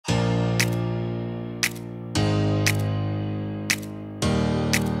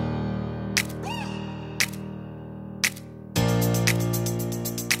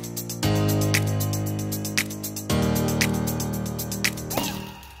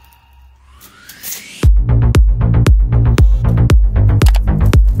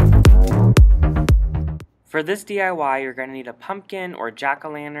For this DIY, you're going to need a pumpkin or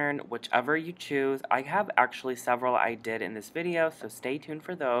jack-o'-lantern, whichever you choose. I have actually several I did in this video, so stay tuned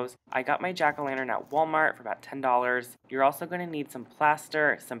for those. I got my jack-o'-lantern at Walmart for about $10. You're also going to need some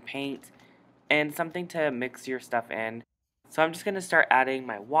plaster, some paint, and something to mix your stuff in. So I'm just going to start adding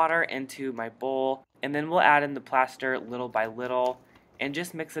my water into my bowl, and then we'll add in the plaster little by little, and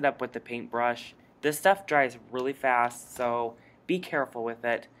just mix it up with the paintbrush. This stuff dries really fast, so be careful with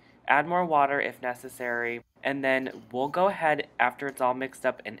it. Add more water if necessary, and then we'll go ahead after it's all mixed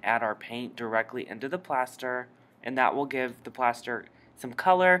up and add our paint directly into the plaster, and that will give the plaster some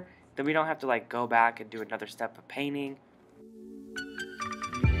color. Then we don't have to like go back and do another step of painting.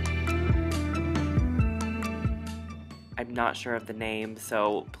 I'm not sure of the name,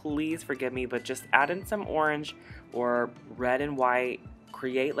 so please forgive me, but just add in some orange or red and white.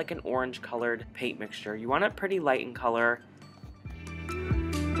 Create like an orange colored paint mixture. You want it pretty light in color.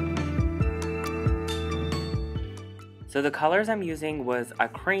 So the colors I'm using was a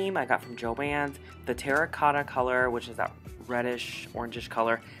cream I got from Joann's, the Terra Cotta color, which is that reddish, orangish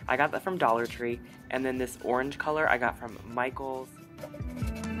color. I got that from Dollar Tree, and then this orange color I got from Michael's.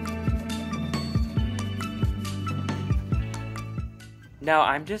 Now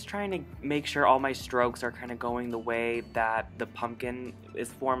I'm just trying to make sure all my strokes are kind of going the way that the pumpkin is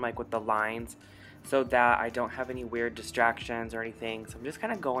formed, like with the lines, so that I don't have any weird distractions or anything. So I'm just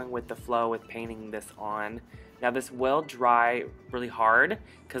kind of going with the flow with painting this on. Now this will dry really hard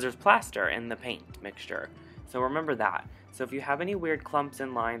because there's plaster in the paint mixture. So remember that. So if you have any weird clumps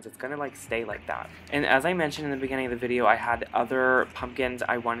and lines, it's gonna like stay like that. And as I mentioned in the beginning of the video, I had other pumpkins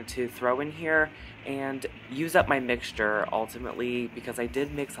I wanted to throw in here and use up my mixture ultimately, because I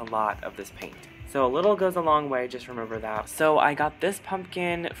did mix a lot of this paint. So a little goes a long way, just remember that. So I got this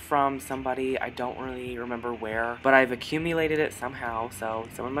pumpkin from somebody, I don't really remember where, but I've accumulated it somehow, so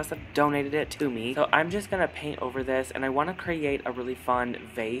someone must have donated it to me. So I'm just gonna paint over this, and I wanna create a really fun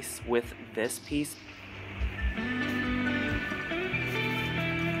vase with this piece.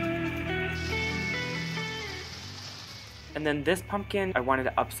 And then this pumpkin, I wanted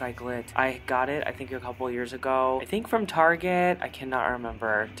to upcycle it. I got it, I think a couple years ago. I think from Target. I cannot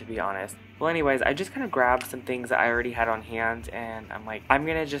remember, to be honest. Well, anyways, I just kind of grabbed some things that I already had on hand, and I'm like, I'm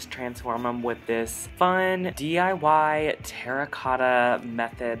gonna just transform them with this fun DIY terracotta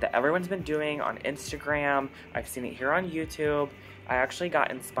method that everyone's been doing on Instagram. I've seen it here on YouTube. I actually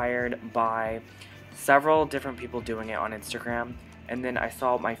got inspired by several different people doing it on Instagram. And then I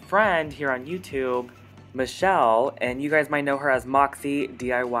saw my friend here on YouTube, Michelle, and you guys might know her as Moxie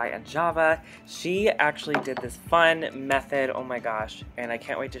DIY and Java. She actually did this fun method, oh my gosh, and I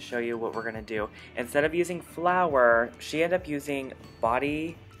can't wait to show you what we're gonna do. Instead of using flour, she ended up using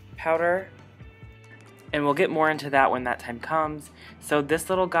body powder, and we'll get more into that when that time comes. So this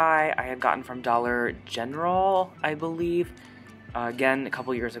little guy I had gotten from Dollar General, I believe, again a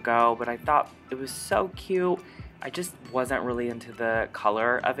couple years ago, but I thought it was so cute. I just wasn't really into the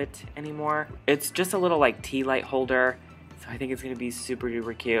color of it anymore. It's just a little like tea light holder, so I think it's gonna be super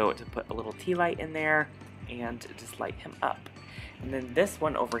duper cute to put a little tea light in there and just light him up. And then this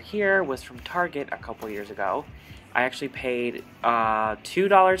one over here was from Target a couple years ago. I actually paid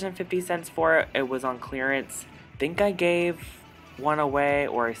 $2.50 for it. It was on clearance. I think I gave one away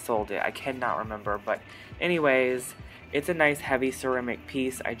or I sold it. I cannot remember, but anyways, it's a nice heavy ceramic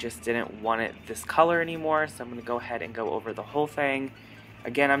piece. I just didn't want it this color anymore, so I'm going to go ahead and go over the whole thing.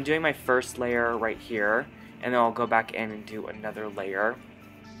 Again, I'm doing my first layer right here, and then I'll go back in and do another layer.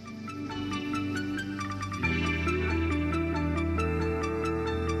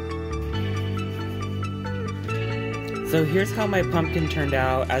 So here's how my pumpkin turned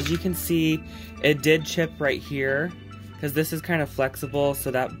out. As you can see, it did chip right here, because this is kind of flexible, so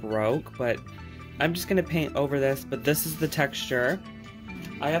that broke, but I'm just going to paint over this, but this is the texture.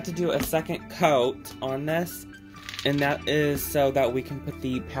 I have to do a second coat on this, and that is so that we can put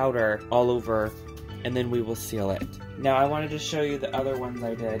the powder all over, and then we will seal it. Now I wanted to show you the other ones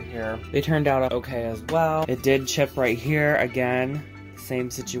I did here. They turned out okay as well. It did chip right here again,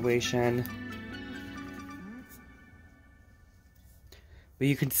 same situation. But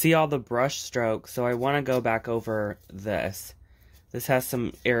you can see all the brush strokes, so I want to go back over this. This has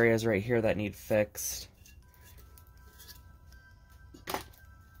some areas right here that need fixed.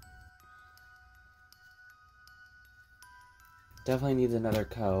 Definitely needs another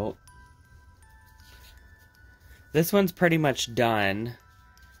coat. This one's pretty much done.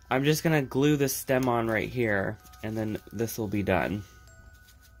 I'm just gonna glue the stem on right here, and then this will be done.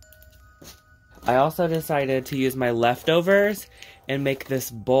 I also decided to use my leftovers and make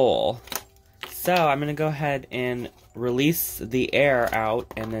this bowl. So I'm going to go ahead and release the air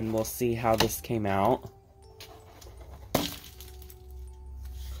out, and then we'll see how this came out.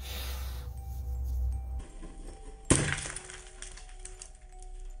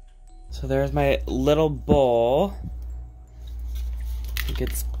 So there's my little bowl. I think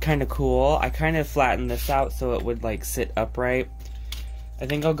it's kind of cool. I kind of flattened this out so it would like sit upright. I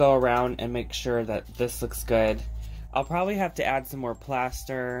think I'll go around and make sure that this looks good. I'll probably have to add some more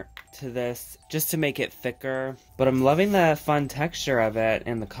plaster to this just to make it thicker. But I'm loving the fun texture of it,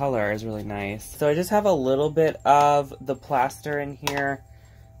 and the color is really nice. So I just have a little bit of the plaster in here.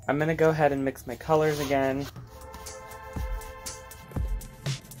 I'm gonna go ahead and mix my colors again.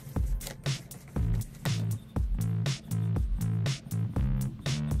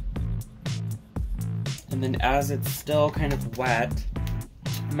 And then as it's still kind of wet,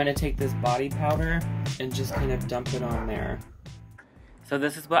 I'm gonna take this body powder and just kind of dump it on there. So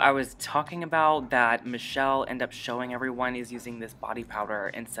this is what I was talking about, that Michelle ended up showing everyone is using this body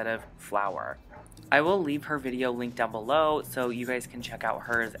powder instead of flour. I will leave her video linked down below so you guys can check out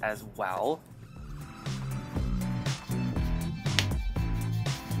hers as well.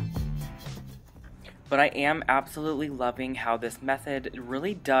 But I am absolutely loving how this method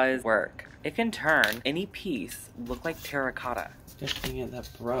really does work. It can turn any piece look like terracotta. Just dang it, that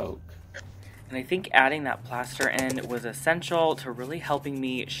broke. And I think adding that plaster in was essential to really helping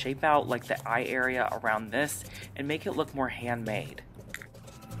me shape out like the eye area around this and make it look more handmade.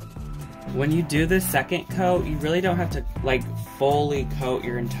 When you do the second coat, you really don't have to like fully coat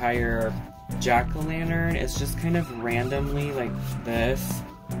your entire jack-o'-lantern. It's just kind of randomly like this.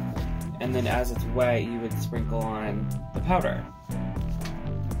 And then as it's wet, you would sprinkle on the powder.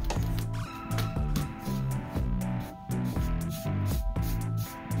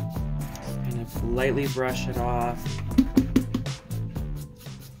 Kind of lightly brush it off.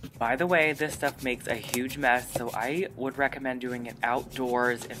 By the way, this stuff makes a huge mess, so I would recommend doing it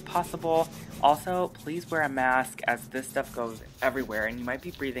outdoors if possible. Also, please wear a mask as this stuff goes everywhere and you might be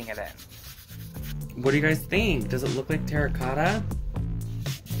breathing it in. What do you guys think? Does it look like terracotta?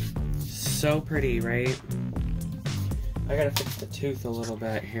 So pretty, right? I gotta fix the tooth a little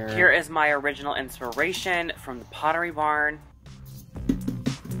bit here. Here is my original inspiration from the Pottery Barn.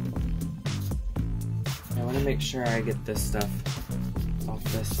 I want to make sure I get this stuff off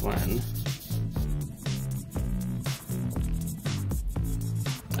this one.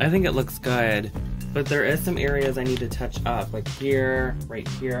 I think it looks good, but there is some areas I need to touch up, like here, right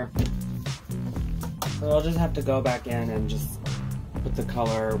here. So I'll just have to go back in and just put the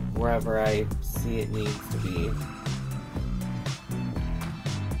color wherever I see it needs to be.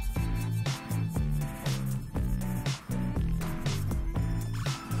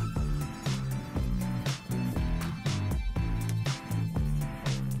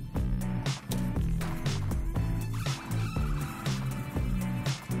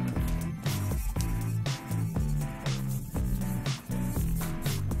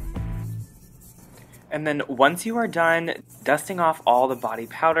 And then once you are done dusting off all the body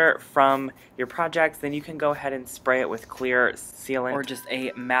powder from your projects, then you can go ahead and spray it with clear sealant or just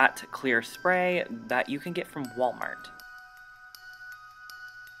a matte clear spray that you can get from Walmart.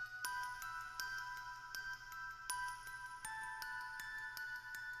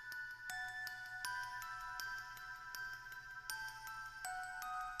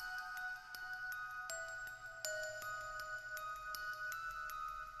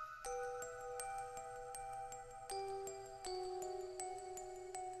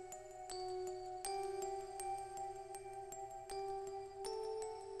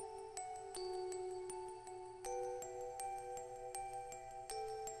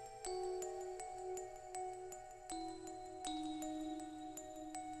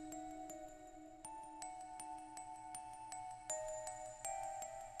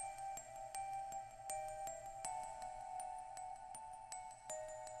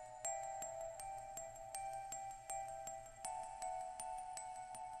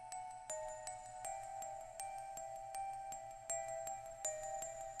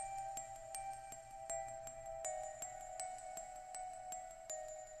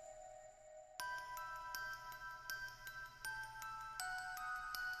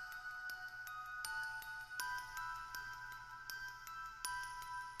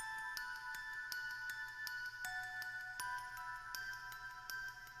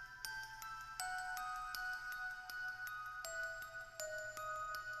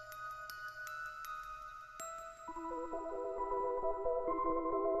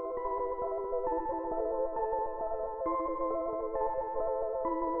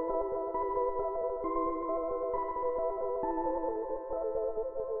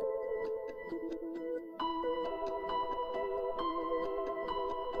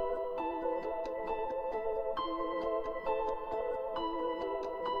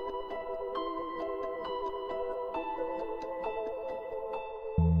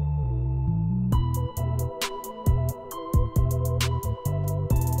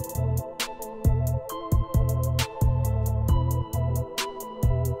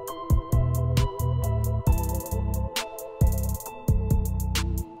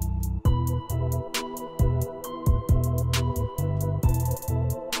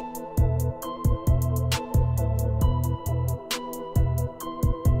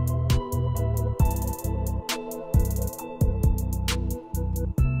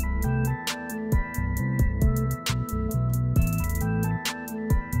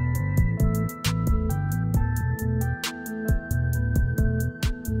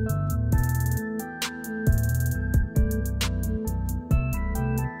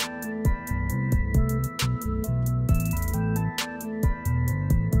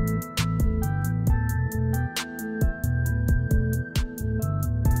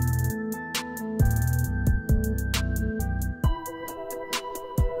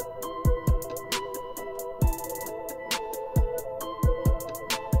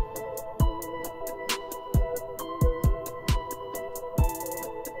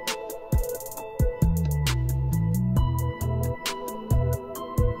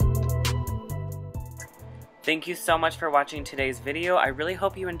 Thank you so much for watching today's video. I really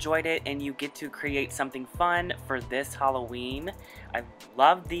hope you enjoyed it and you get to create something fun for this Halloween. I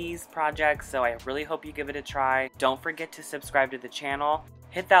love these projects, so I really hope you give it a try. Don't forget to subscribe to the channel,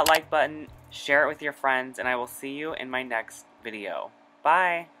 hit that like button, share it with your friends, and I will see you in my next video.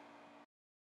 Bye!